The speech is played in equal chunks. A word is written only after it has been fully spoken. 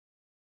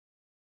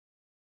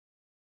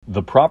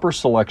The proper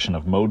selection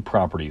of mode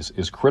properties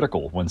is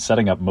critical when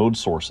setting up mode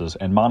sources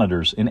and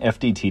monitors in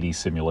FDTD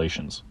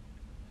simulations.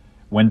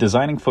 When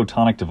designing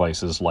photonic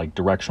devices like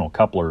directional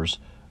couplers,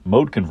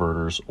 mode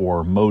converters,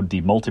 or mode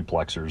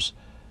demultiplexers,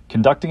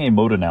 conducting a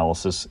mode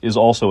analysis is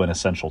also an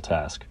essential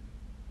task.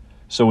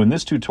 So in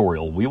this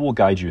tutorial, we will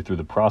guide you through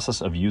the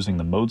process of using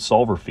the mode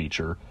solver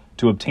feature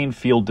to obtain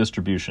field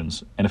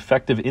distributions and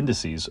effective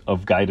indices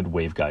of guided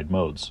waveguide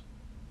modes.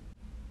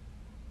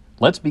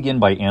 Let's begin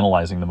by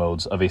analyzing the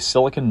modes of a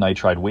silicon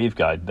nitride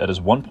waveguide that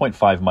is 1.5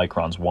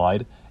 microns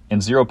wide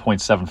and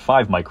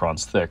 0.75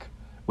 microns thick,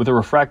 with a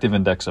refractive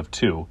index of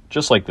 2,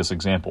 just like this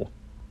example.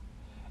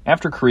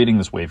 After creating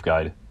this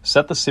waveguide,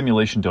 set the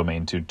simulation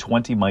domain to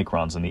 20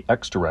 microns in the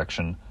x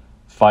direction,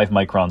 5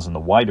 microns in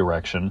the y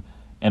direction,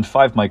 and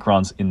 5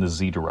 microns in the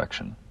z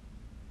direction.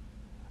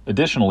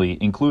 Additionally,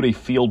 include a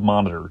field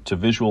monitor to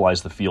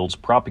visualize the fields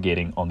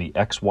propagating on the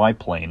xy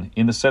plane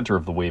in the center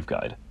of the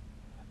waveguide.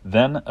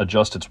 Then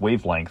adjust its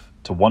wavelength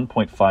to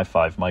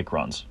 1.55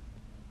 microns.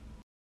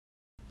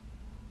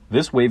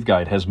 This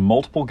waveguide has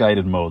multiple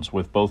guided modes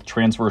with both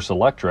transverse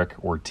electric,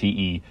 or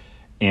TE,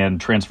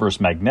 and transverse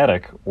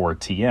magnetic, or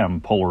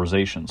TM,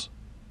 polarizations.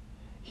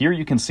 Here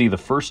you can see the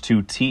first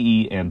two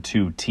TE and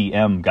two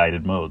TM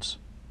guided modes.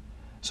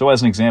 So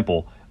as an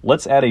example,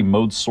 let's add a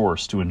mode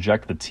source to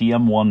inject the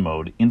TM1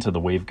 mode into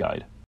the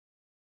waveguide.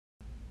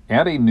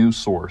 Add a new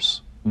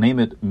source, name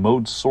it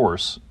mode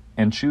source,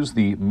 and choose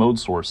the mode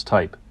source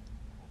type.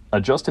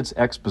 Adjust its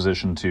X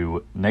position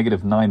to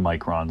 -9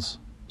 microns,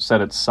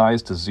 set its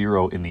size to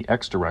 0 in the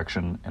X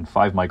direction and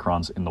 5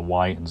 microns in the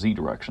Y and Z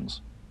directions.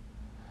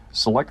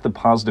 Select the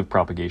positive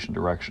propagation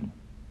direction.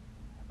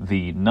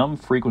 The num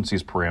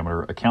frequencies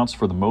parameter accounts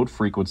for the mode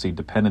frequency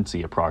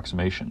dependency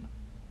approximation.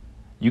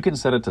 You can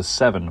set it to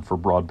 7 for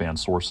broadband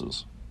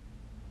sources.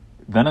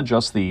 Then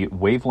adjust the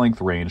wavelength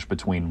range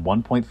between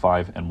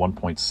 1.5 and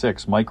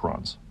 1.6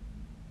 microns.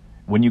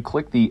 When you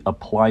click the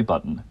Apply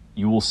button,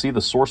 you will see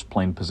the source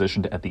plane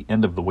positioned at the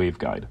end of the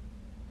waveguide.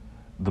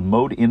 The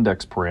mode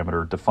index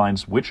parameter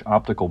defines which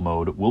optical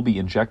mode will be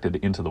injected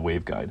into the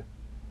waveguide.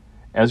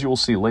 As you will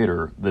see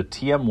later, the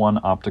TM1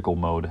 optical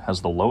mode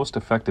has the lowest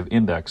effective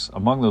index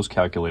among those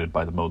calculated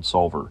by the mode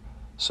solver,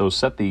 so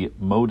set the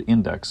mode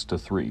index to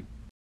 3.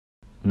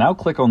 Now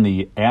click on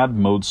the Add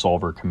Mode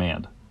Solver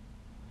command.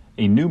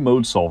 A new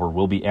mode solver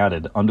will be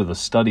added under the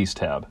Studies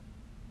tab.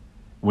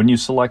 When you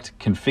select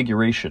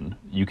Configuration,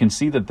 you can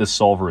see that this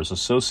solver is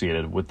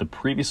associated with the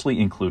previously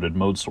included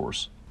mode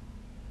source.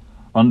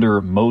 Under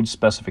Mode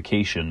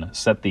Specification,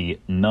 set the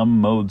num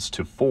modes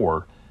to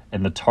 4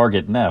 and the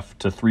target nef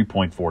to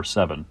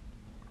 3.47.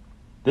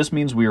 This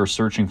means we are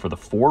searching for the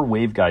 4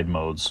 waveguide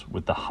modes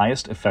with the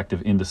highest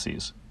effective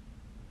indices.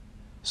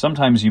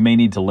 Sometimes you may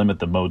need to limit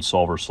the mode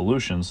solver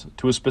solutions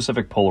to a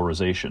specific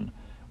polarization,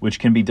 which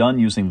can be done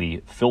using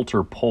the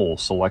Filter Pole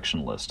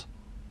selection list.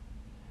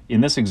 In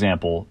this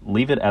example,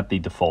 leave it at the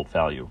default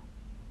value.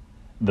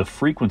 The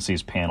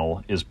Frequencies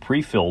panel is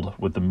pre-filled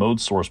with the mode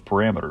source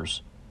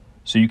parameters,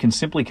 so you can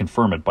simply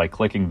confirm it by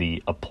clicking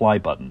the Apply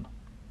button.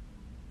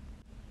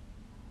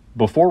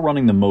 Before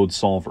running the mode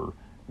solver,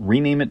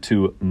 rename it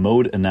to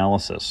Mode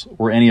Analysis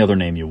or any other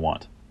name you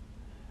want.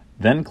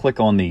 Then click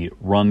on the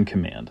Run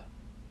command.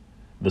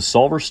 The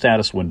solver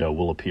status window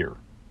will appear.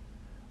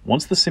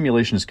 Once the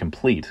simulation is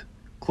complete,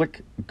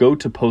 click Go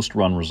to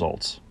Post-Run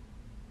Results.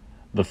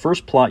 The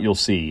first plot you'll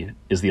see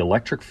is the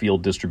electric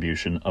field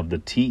distribution of the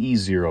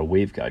TE0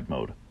 waveguide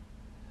mode.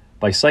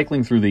 By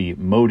cycling through the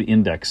mode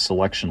index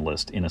selection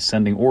list in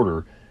ascending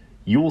order,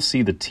 you will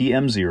see the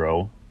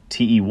TM0,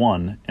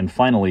 TE1, and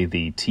finally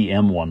the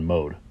TM1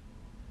 mode.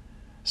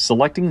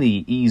 Selecting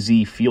the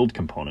EZ field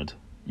component,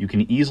 you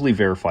can easily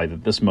verify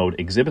that this mode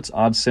exhibits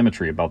odd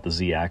symmetry about the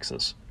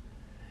Z-axis.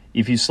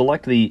 If you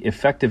select the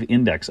Effective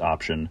Index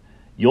option,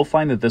 you'll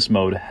find that this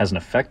mode has an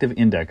effective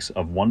index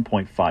of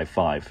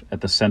 1.55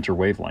 at the center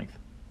wavelength.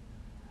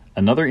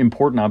 Another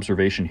important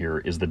observation here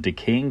is the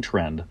decaying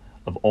trend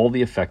of all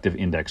the effective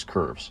index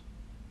curves.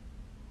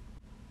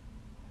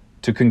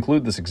 To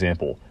conclude this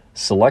example,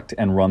 select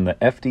and run the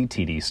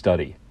FDTD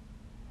study.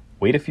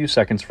 Wait a few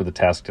seconds for the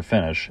task to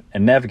finish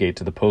and navigate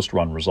to the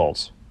post-run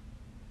results.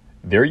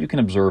 There you can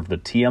observe the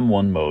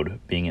TM1 mode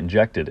being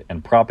injected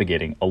and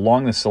propagating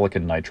along the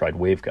silicon nitride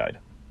waveguide.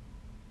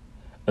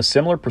 A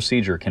similar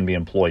procedure can be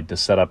employed to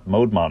set up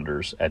mode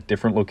monitors at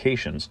different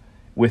locations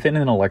within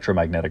an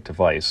electromagnetic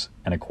device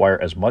and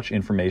acquire as much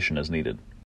information as needed.